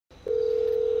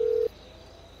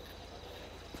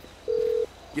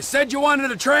You said you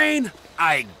wanted a train?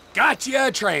 I got you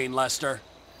a train, Lester.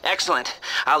 Excellent.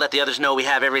 I'll let the others know we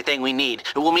have everything we need.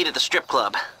 We'll meet at the strip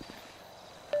club.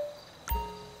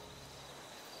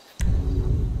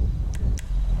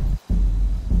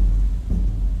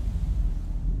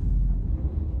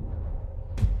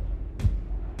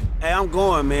 Hey, I'm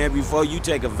going, man, before you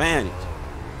take advantage.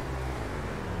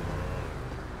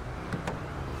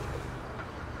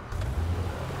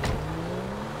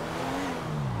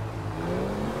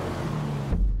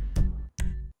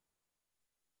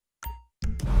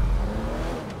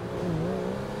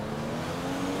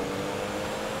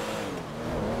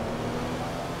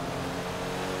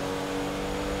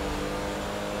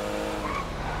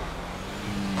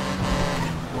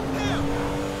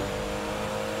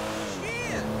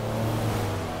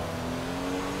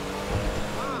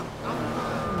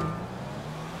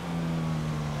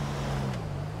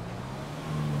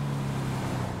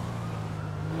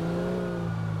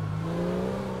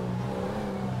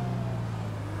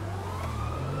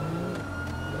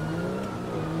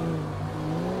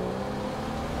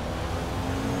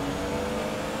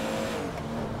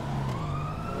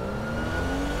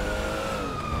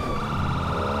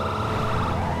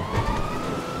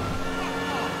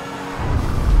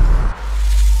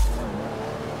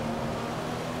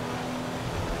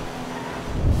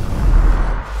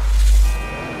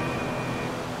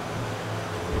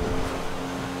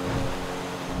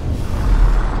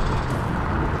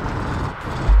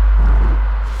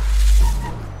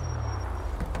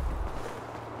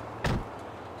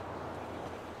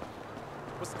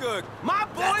 What's good? My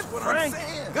boy Frank.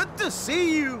 Good to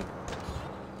see you.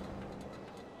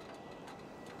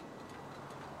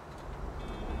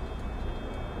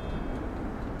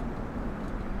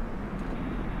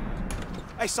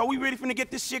 Hey, so we ready finna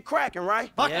get this shit cracking,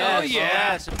 right?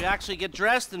 Yes, if you actually get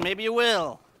dressed, then maybe you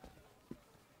will.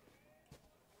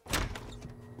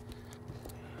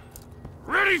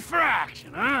 Ready for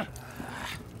action, huh?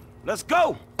 Let's go.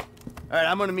 All right,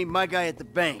 I'm gonna meet my guy at the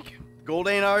bank. Gold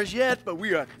ain't ours yet, but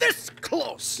we are this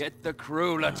close. Get the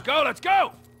crew. Let's go, let's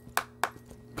go!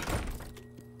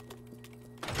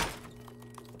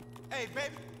 Hey,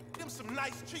 baby, them some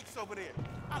nice cheeks over there.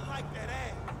 I like that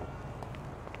ass.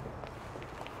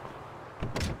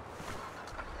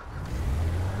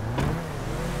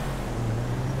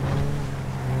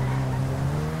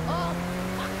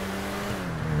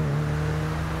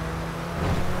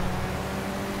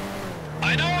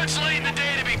 I know it's late in the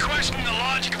day to be questioning the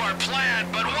logic of our plan,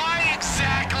 but why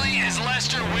exactly is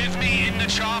Lester with me in the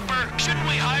chopper? Shouldn't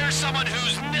we hire someone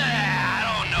who's, I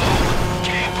don't know,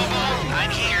 capable?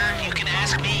 I'm here, you can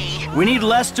ask me. We need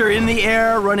Lester in the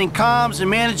air, running comms and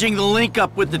managing the link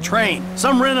up with the train.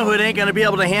 Some rent-a-hood ain't gonna be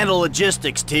able to handle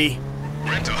logistics, T.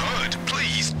 Rent-a-hood,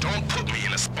 please don't put me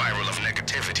in a spiral of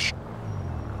negativity.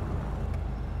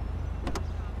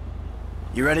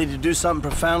 You ready to do something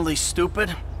profoundly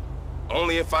stupid?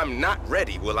 Only if I'm not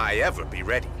ready will I ever be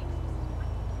ready.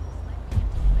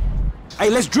 Hey,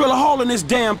 let's drill a hole in this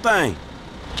damn thing.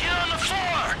 Get on the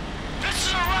floor! This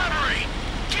is a robbery!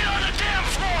 Get on the damn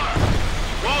floor!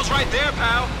 Wall's right there,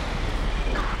 pal.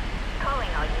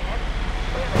 Calling all units.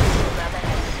 Clearly, 11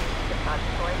 execution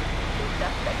depository. 2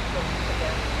 suspects looking to go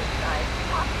inside.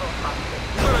 Possible hostage.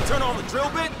 You gonna turn on the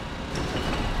drill bit?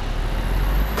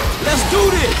 Let's do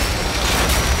this!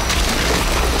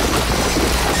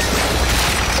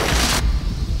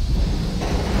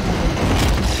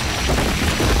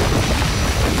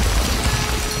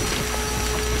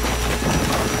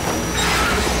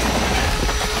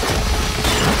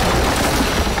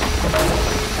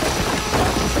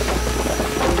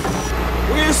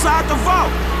 We're inside the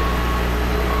vault!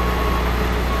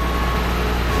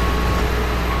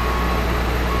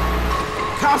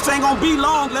 Cops ain't gonna be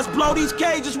long. Let's blow these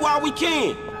cages while we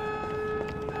can.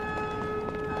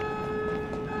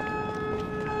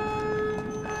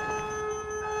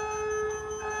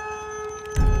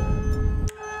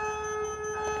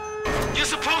 You're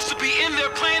supposed to be in there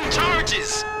playing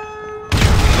charges!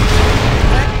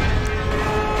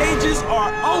 Cages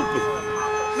are open.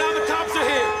 Now the cops are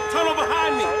here. Tunnel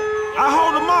behind me. I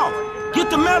hold them off. Get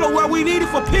the metal where we need it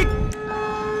for pick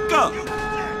up.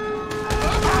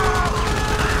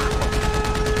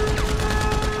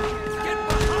 Get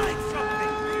behind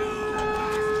something.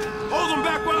 Hold them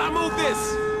back while I move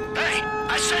this. Hey,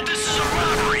 I said this is a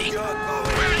robbery!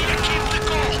 Where do you keep the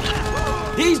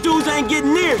gold? These dudes ain't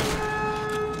getting near.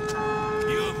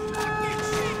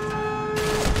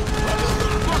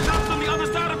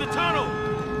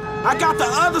 I got the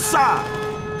other side.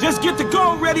 Just get the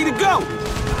gold ready to go.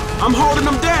 I'm holding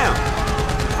them down.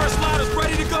 First ladder's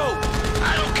ready to go.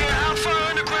 I don't care how far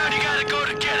underground you gotta go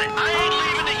to get it. I ain't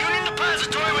leaving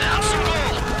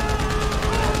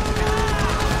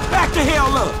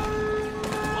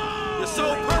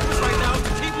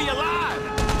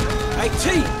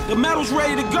The metal's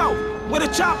ready to go. Where the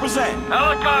choppers at?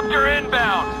 Helicopter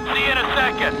inbound. See you in a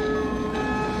second.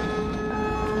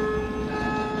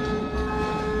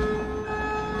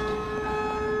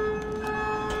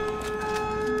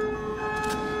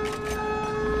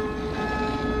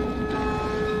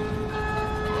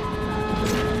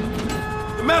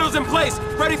 The metal's in place,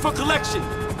 ready for collection.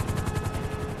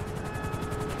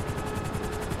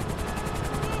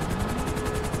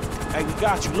 Hey, we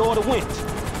got you. Lower the winch.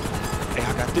 Hey,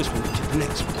 I got this one. Get the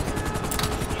next one.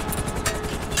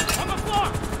 On the floor!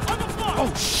 On the floor!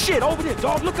 Oh, shit! Over there,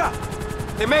 dog. Look out!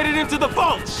 They made it into the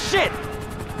vault. Shit!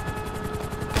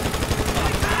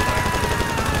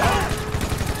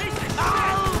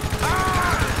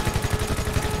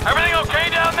 Everything okay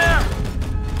down there?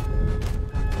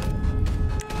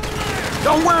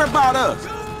 Don't worry about us.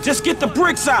 Just get the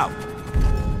bricks out.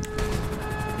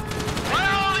 Where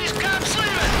are all these cops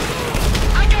leaving?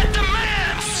 I got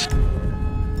demands!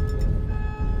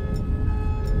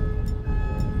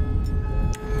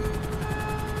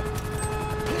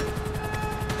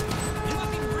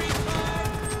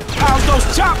 How's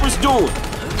those choppers doing?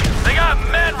 They got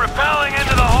men rappelling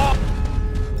into the hole.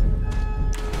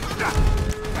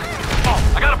 Oh,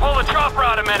 I gotta pull the chopper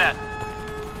out a minute.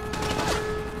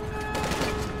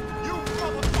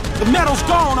 The metal's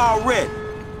gone already.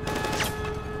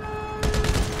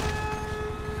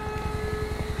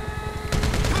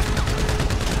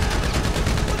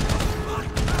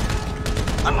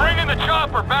 I'm bringing the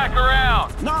chopper back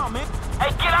around. Nah, man.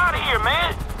 Hey, get out of here,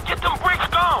 man. Get them bricks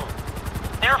gone.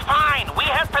 They're fine. We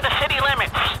head for the city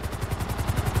limits.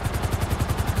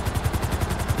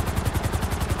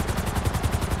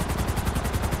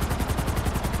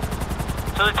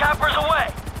 So the chopper's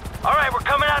away. All right, we're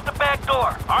coming out the back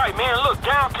door. All right, man, look,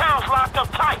 downtown's locked up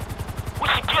tight. We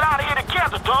should get out of here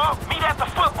together, dog. Meet at the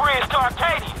footbridge to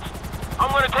Arcadians.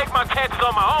 I'm gonna take my chances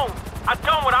on my own. I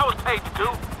done what I was paid to do.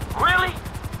 Really?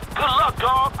 Good luck,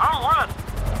 dog. I'm running.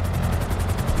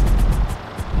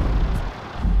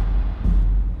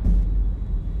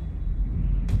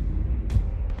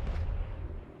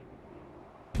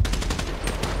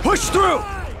 Push through!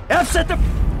 F's at the...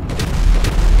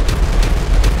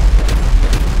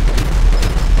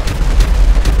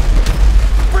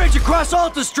 bridge across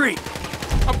Alta Street!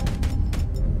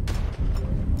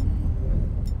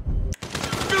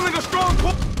 Feeling a strong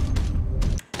pull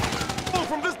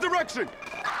from this direction.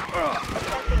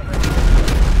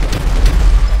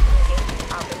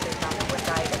 Officers on the west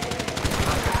side of the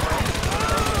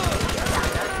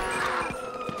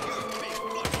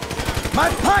My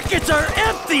pockets are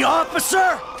empty,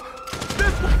 officer!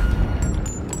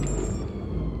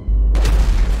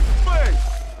 Way.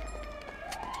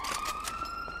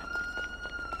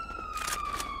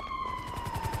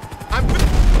 I'm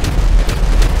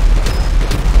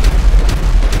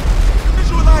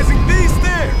visualizing these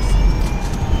stairs.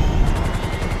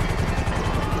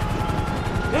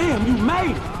 Damn, you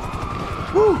made it.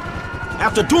 Woo!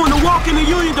 After doing the walk in the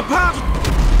Union Deposit.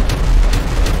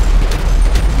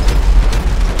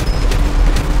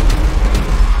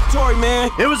 Sorry, man.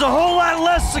 It was a whole lot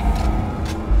less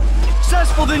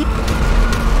successful than...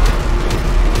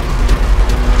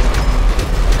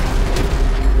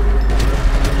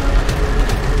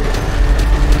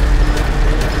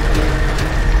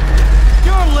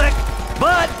 your lick,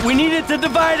 but we needed to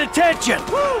divide attention.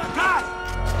 Woo! God!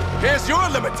 Here's your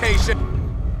limitation.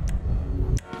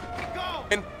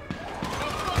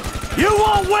 You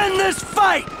won't win this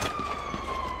fight!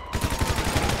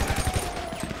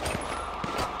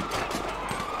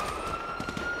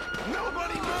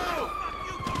 Nobody move.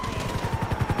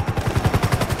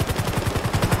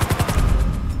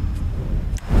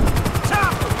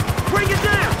 Chopper! Bring it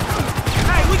down!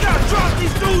 Hey, we gotta drop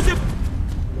these dudes if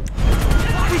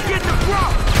we get the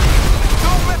drop!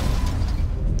 Don't let...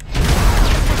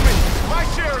 My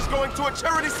share is going to a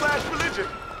charity/religion.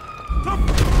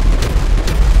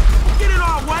 Get it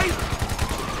our way!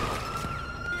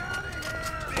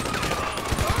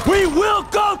 We will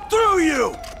go through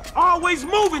you! Always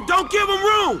moving, don't give them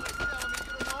room!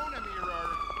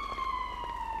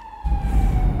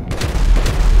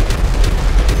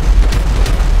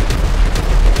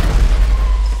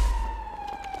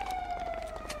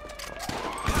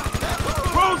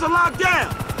 Roads are locked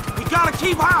down. We gotta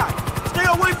keep high. Stay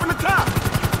away from the cops.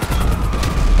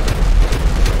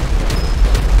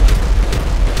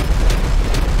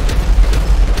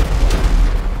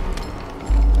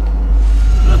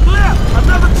 Look left,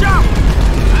 another chopper.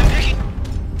 I'm picking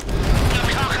up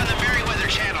talk on the Merriweather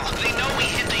channel. They know we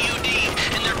hit the UD,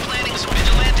 and they're planning some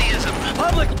vigilantism.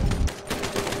 Public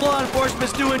law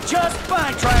enforcement's doing just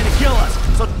fine trying to kill us,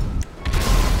 so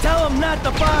tell them not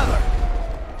to bother.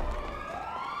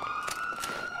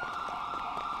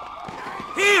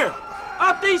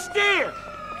 up these stairs!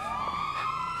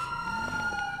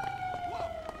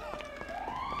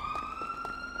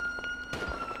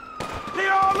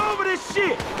 They're all over this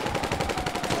shit!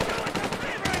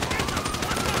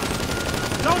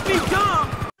 Don't be dumb!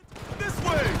 This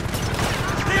way!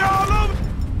 They're all over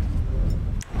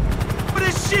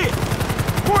this shit!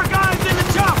 More guys in the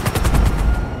chopper!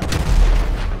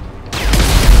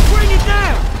 Bring it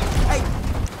down! Hey,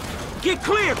 get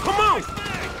clear, come on!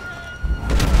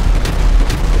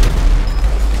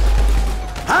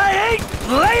 I ain't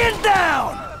laying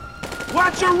down!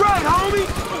 Watch your right, homie!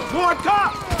 More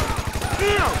cops!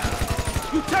 Him!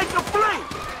 You take the flank!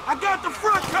 I got the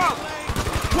front cover!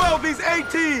 12 these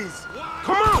ATs!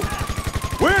 Come on!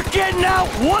 We're getting out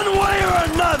one way or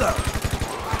another!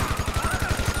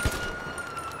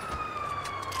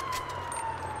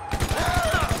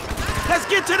 Let's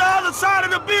get to the other side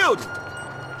of the building!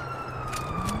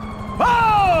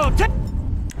 Oh!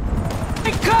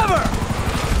 Take cover!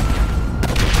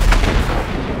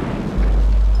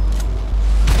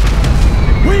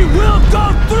 We will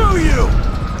go through you!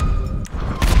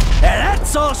 And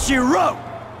that's all she wrote!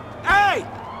 Hey!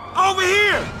 Over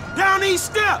here! Down these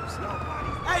steps!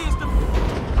 Hey, it's the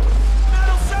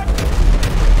metal section!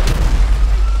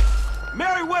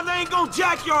 Merriweather ain't gonna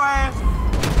jack your ass!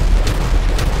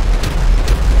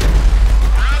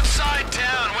 We're outside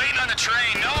town, waiting on the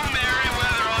train. No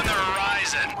Merryweather on the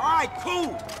horizon. Alright,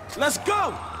 cool! Let's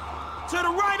go! To the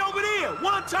right over there,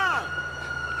 one time!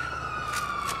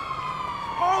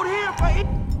 Hold here for him!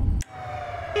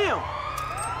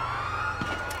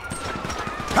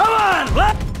 Come on,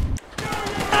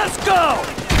 let's go!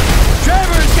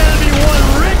 Trevor's gonna be one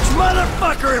rich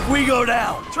motherfucker if we go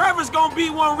down. Trevor's gonna be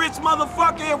one rich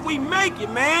motherfucker if we make it,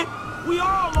 man. We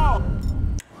all are.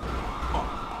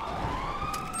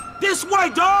 This way,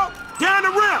 dog. Down the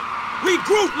ramp.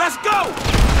 Regroup. Let's go.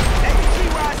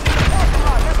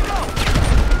 Let's go.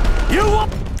 You will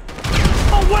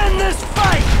win this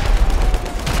fight.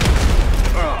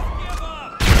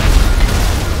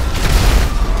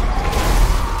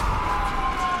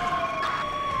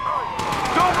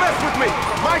 Don't mess with me!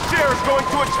 My share is going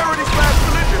to a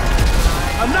charity/religion!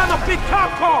 Another big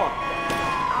cop car.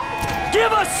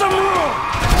 Give us some room.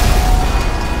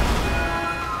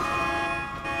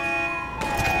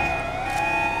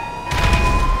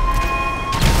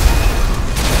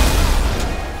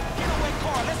 Getaway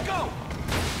car. Let's go.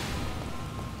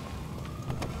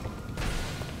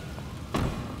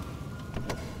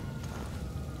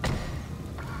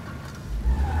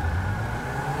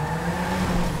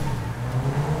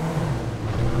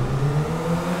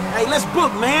 Hey, let's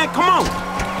book, man. Come on.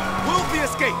 Move the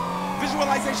escape!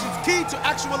 Visualization's key to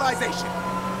actualization!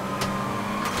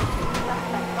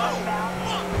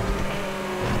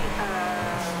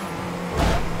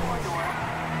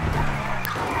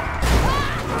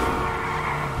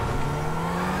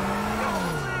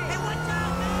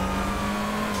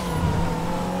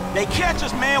 They catch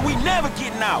us, man. We never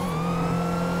getting out.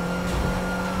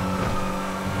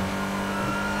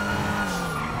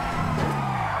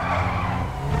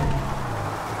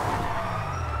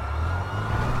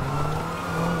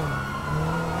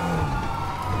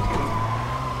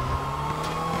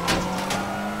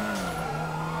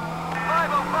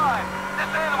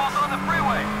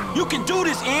 You can do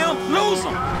this, Em. Lose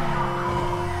him.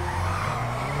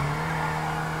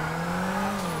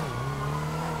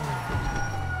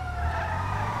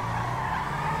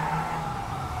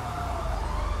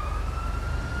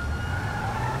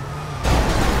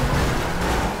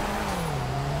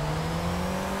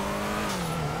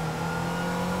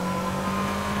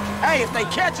 Hey, if they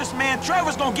catch us, man,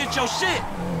 Trevor's gonna get your shit.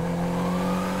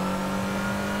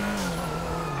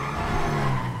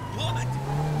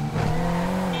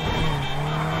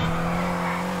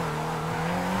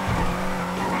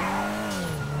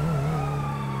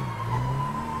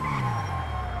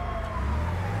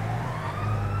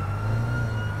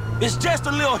 It's just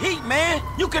a little heat, man.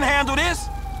 You can handle this.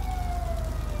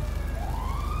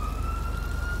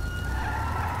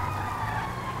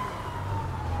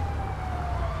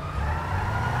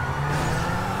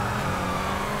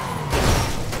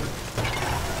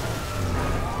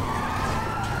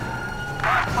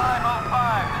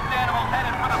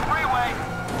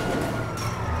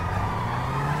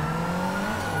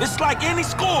 It's like any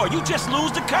score. You just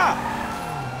lose the car.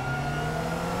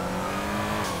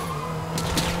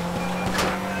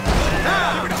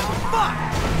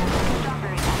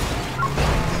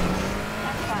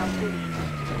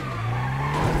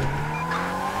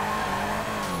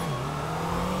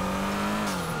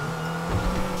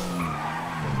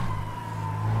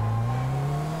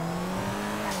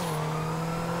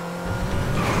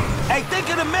 Hey, Hey, think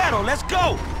of the medal. Let's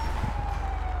go.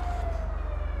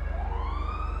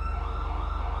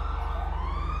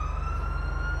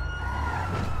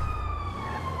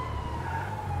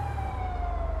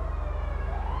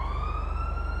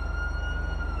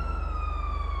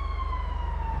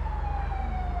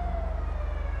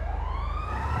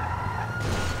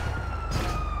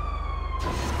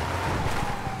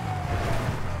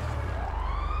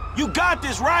 You got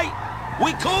this, right?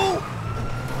 We cool?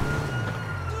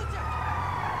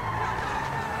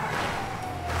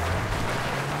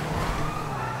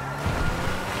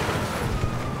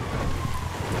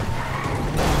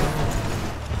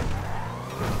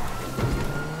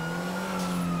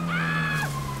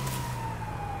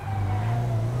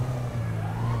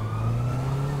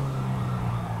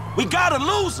 We gotta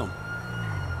lose them.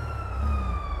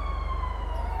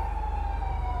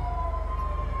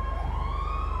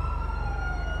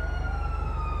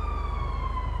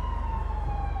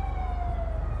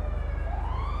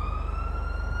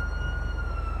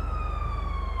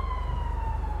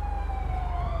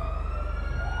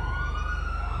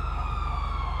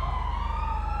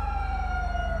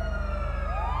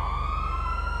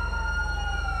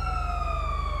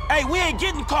 Hey, we ain't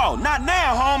getting caught. Not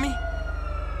now, homie.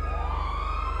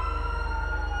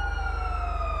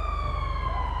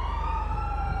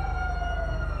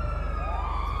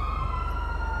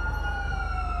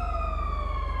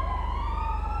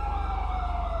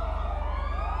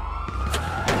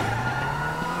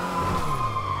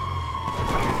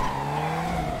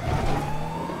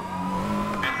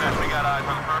 We got eyes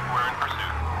on the front. We're in pursuit.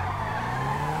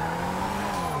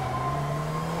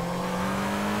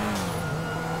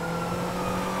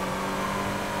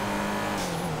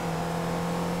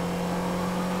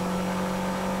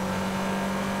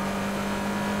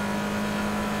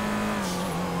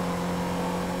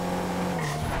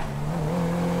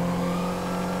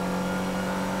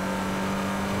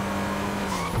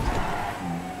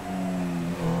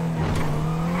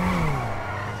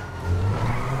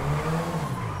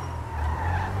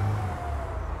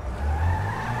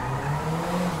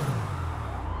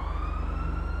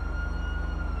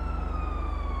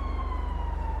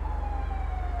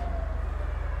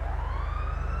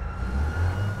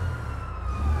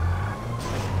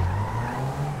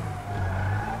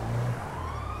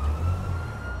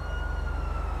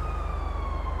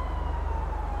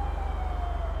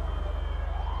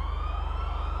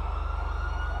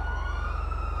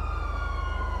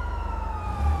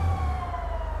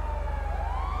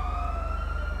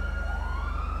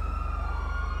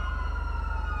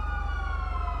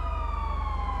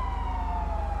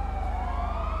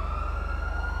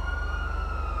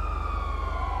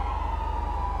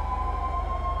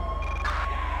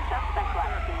 Suspect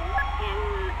last seen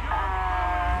in,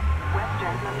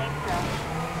 western Malaysia.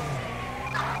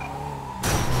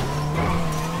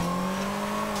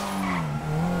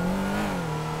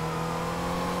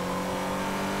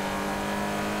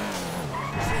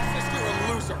 Jesus, you're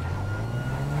a loser.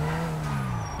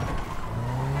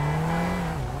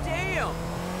 Damn.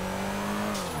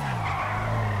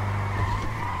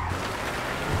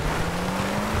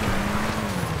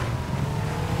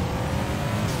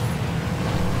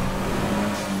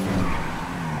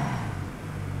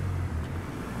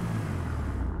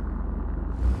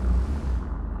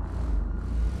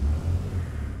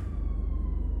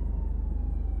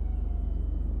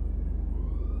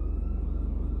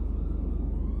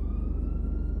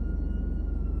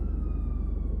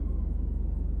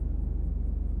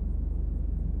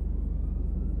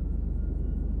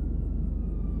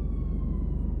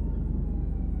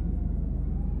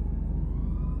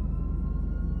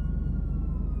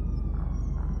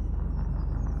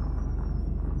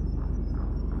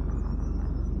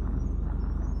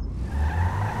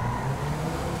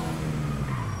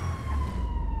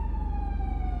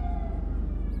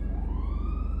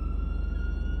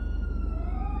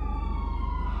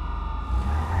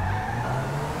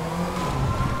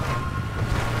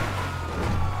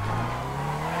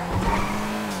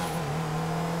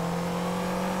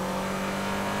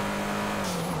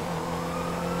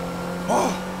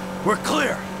 Oh, we're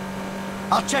clear.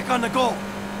 I'll check on the goal.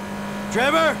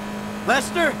 Trevor,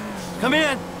 Lester, come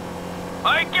in.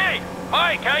 Mikey!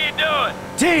 Mike, how you doing?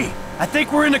 T, I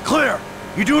think we're in the clear.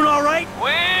 You doing all right?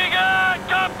 We got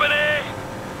company!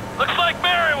 Looks like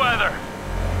Merryweather.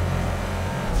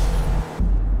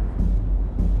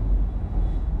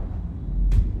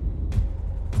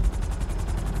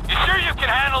 You sure you can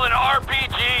handle an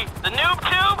RPG? The noob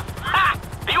tube? Ha!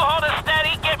 You hold it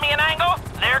steady, get me an angle,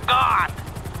 they're gone.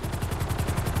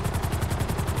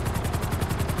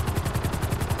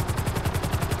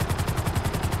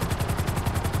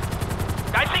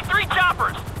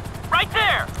 right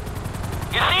there.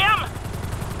 You see him?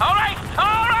 All right,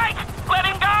 let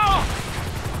him go.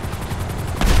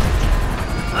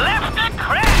 Left to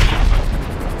crash.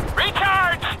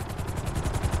 Recharge.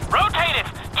 Rotate it.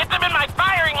 Get them in my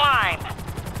firing line.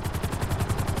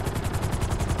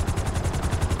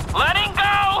 Letting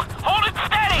go. Hold it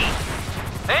steady.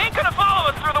 They ain't gonna follow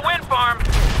us through the wind farm.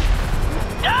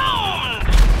 Domed.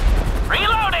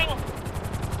 Reloading.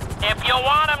 If you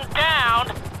want them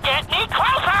down, get me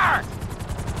closer.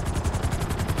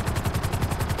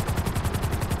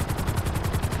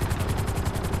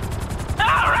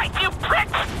 All right, you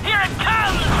pricks. Here it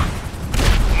comes.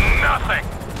 Nothing.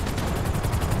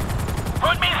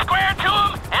 Put me square to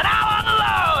him, and I'll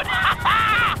unload!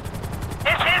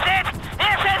 This is it!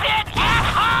 This is it,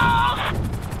 assholes!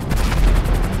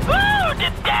 Woo!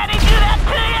 Did Daddy do that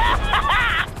to you?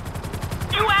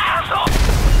 You asshole!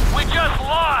 We just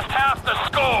lost half the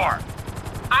score!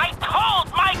 I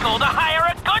told Michael to hire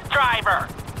a good driver!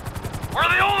 We're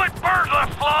the only birds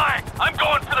left flying! I'm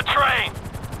going for the train!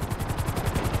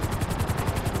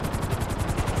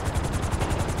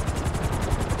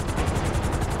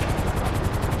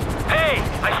 Hey,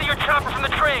 I see your chopper from the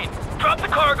train. Drop the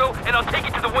cargo, and I'll take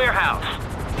it to the warehouse.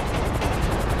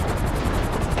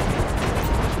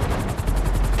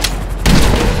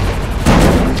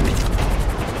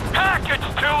 Package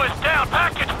 2 is down.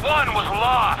 Package 1 was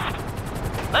lost.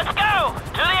 Let's go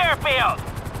to the airfield.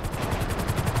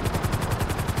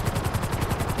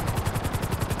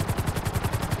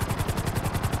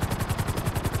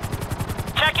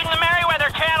 Checking the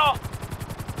Merriweather channel.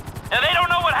 Now, they don't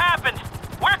know what happened.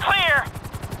 We're clear.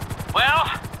 Well,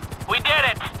 we did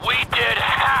it. We did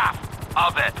half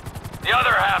of it. The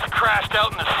other half crashed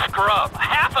out in the scrub.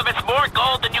 Half of it's more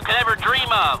gold than you could ever dream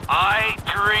of. I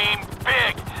dream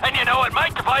big. And you know, it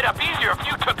might divide up easier if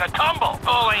you took a tumble.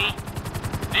 Bully.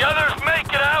 The others make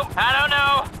it out? I don't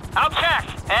know. I'll check.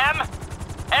 M?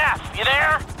 F, you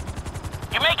there?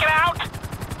 You make it out?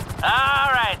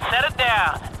 All right, set it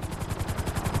down.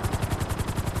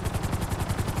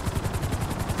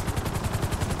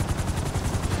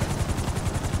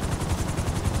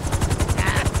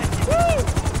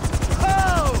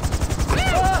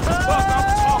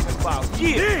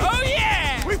 Yeah. Oh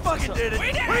yeah! We fucking did it.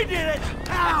 We did it!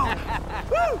 Ow!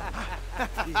 Woo!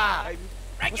 Right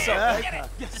What's here, up? get it.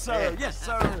 Yes, sir. Yes,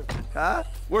 sir. Huh?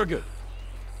 We're good.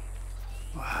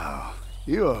 Wow.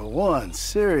 You are one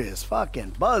serious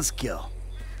fucking buzzkill.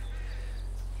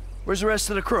 Where's the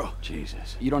rest of the crew?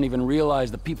 Jesus, you don't even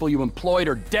realize the people you employed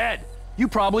are dead. You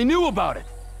probably knew about it.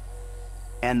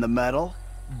 And the medal?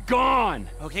 Gone.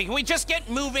 Okay, can we just get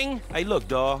moving? Hey, look,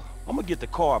 dawg. I'm gonna get the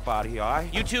car up out of here, all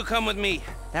right? You two come with me.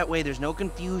 That way there's no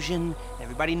confusion.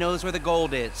 Everybody knows where the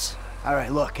gold is. All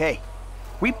right, look, hey.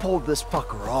 We pulled this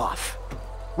fucker off.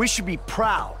 We should be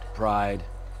proud. Pride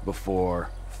before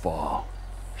fall.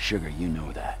 Sugar, you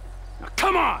know that. Now,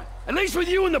 come on! At least with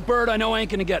you and the bird, I know I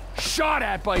ain't gonna get shot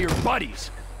at by your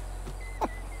buddies.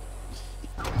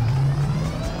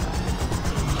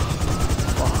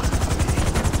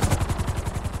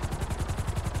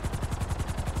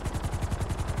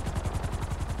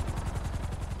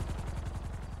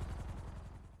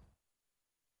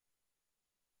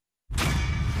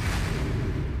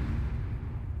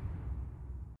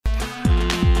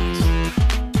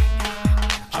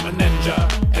 I'm a ninja,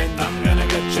 and I'm gonna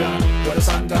get ya, where the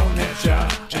sun don't hit ya,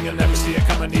 and you'll never see it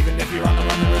coming even if you're on the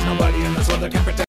run. There is nobody in this world that can protect